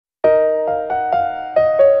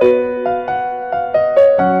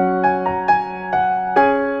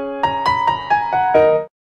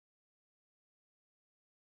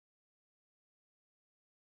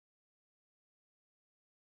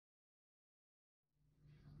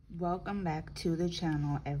Welcome back to the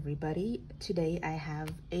channel, everybody. Today I have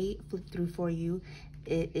a flip through for you.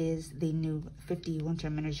 It is the new 50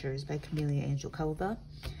 Winter Miniatures by Camellia Angelkova.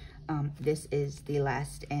 This is the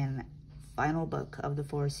last and final book of the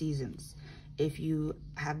 4 seasons. If you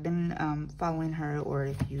have been following her, or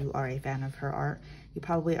if you are a fan of her art, you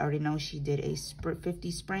probably already know she did a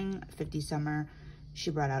 50 spring, 50 summer.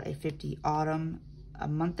 She brought out a 50 autumn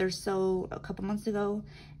a couple months ago,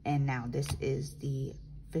 and now this is the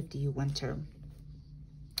 50 winter.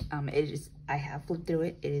 I have flipped through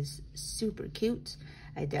it. It is super cute.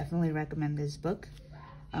 I definitely recommend this book.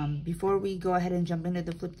 Before we go ahead and jump into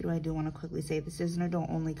the flip through, I do want to quickly say this is an adult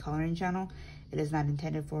only coloring channel. It is not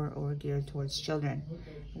intended for or geared towards children.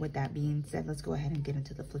 With that being said, let's go ahead and get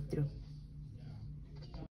into the flip through.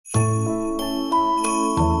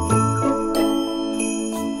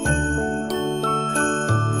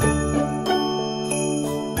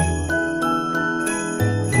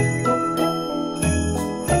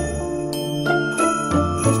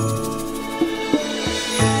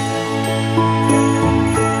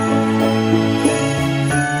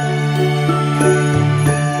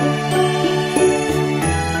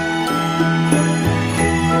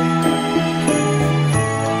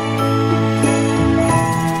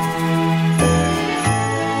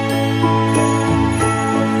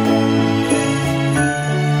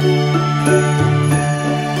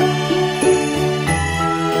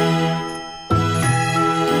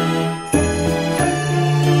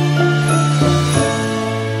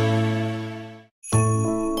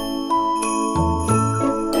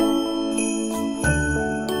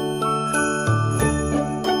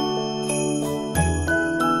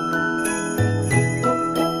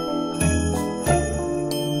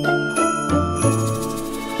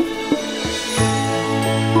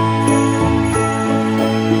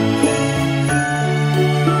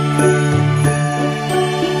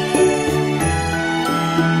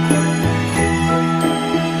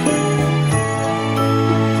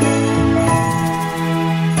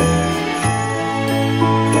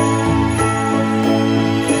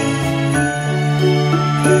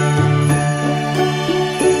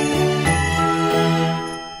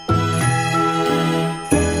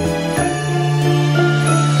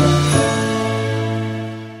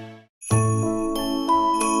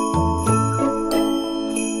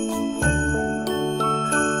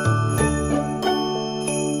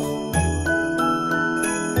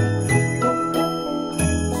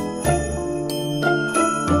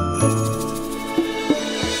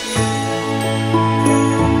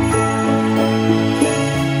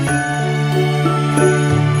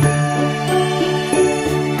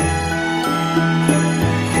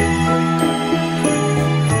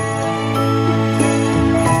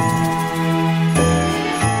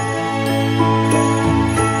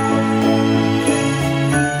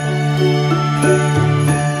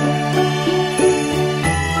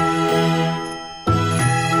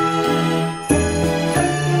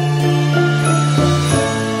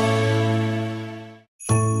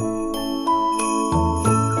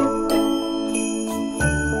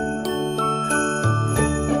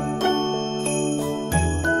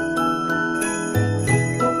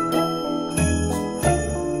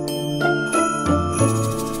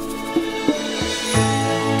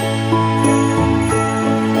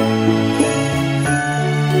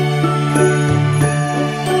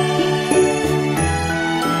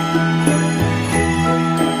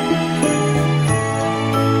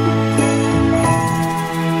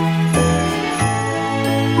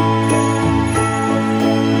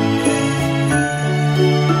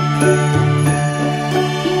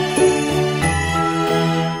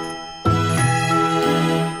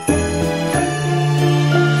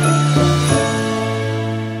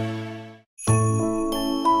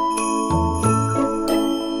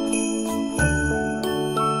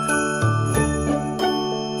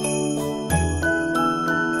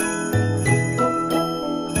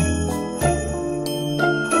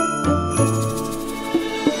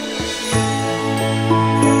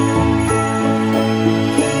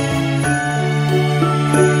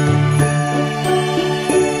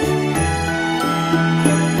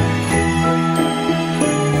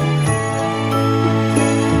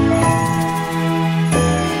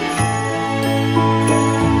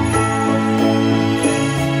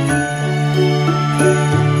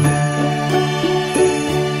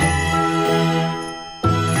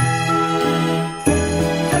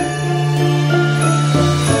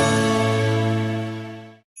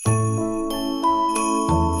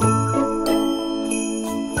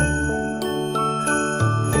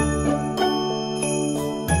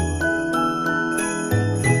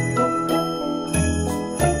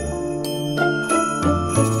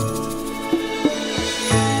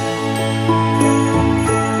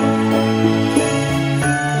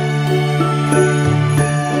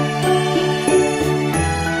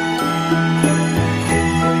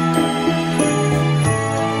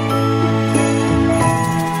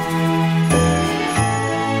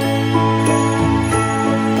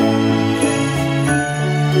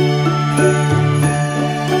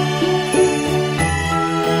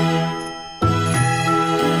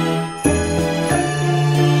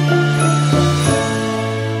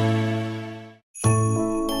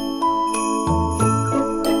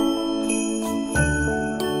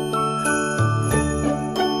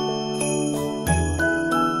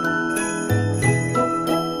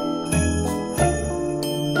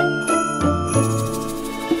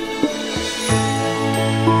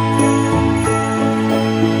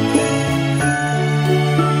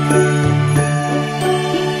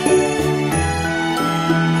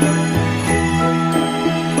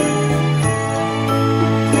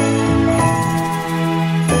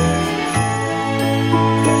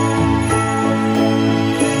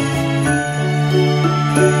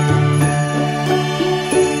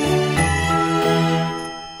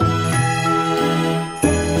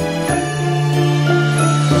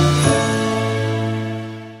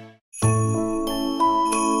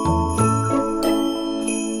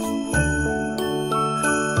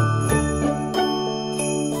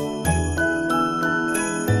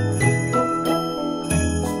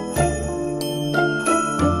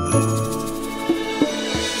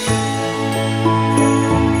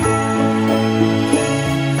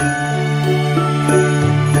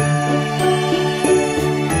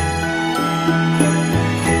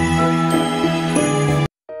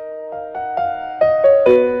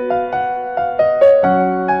 you.